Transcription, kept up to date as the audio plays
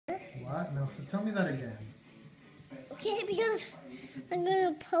What? No, so tell me that again. Okay, because I'm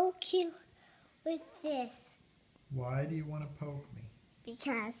gonna poke you with this. Why do you want to poke me?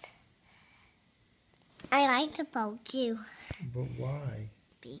 Because I like to poke you. But why?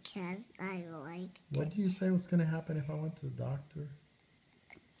 Because I like to. What do you say was going to happen if I went to the doctor?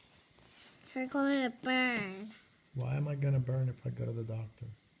 You're going to burn. Why am I going to burn if I go to the doctor?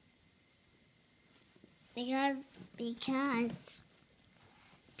 Because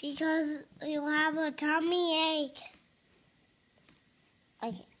you'll have a tummy ache.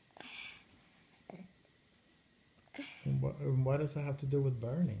 And why does that have to do with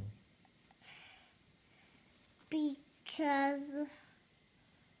burning? Because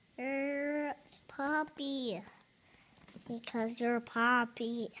you're a puppy. Because you're a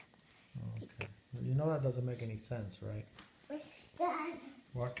puppy. Okay. Well, you know that doesn't make any sense, right? Dad.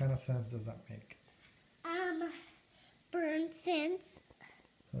 What kind of sense does that make? Burn sense.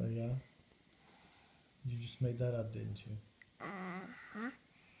 Oh, yeah? You just made that up, didn't you? Uh-huh.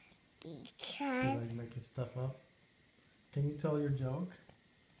 You Because, like making stuff up? Can you tell your joke,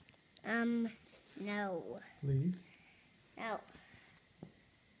 no. please? No.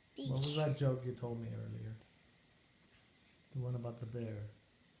 What was that joke you told me earlier? The one about the bear.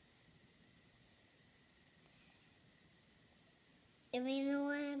 You mean the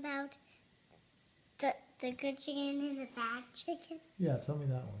one about the good chicken and the bad chicken? Yeah, tell me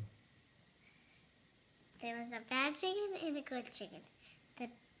that one. There was a bad chicken and a good chicken.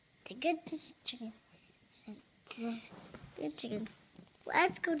 The good chicken said, the good chicken,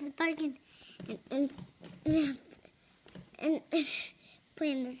 let's go to the park and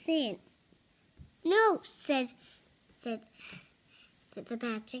play in the sand. No, said the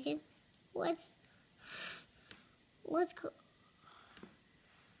bad chicken. Let's go.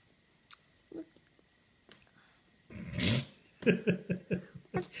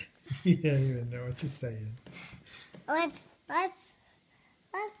 You don't even know what you're saying.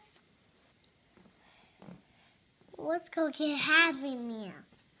 Let's go get Happy Meal.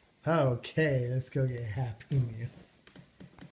 Okay, let's go get Happy Meal.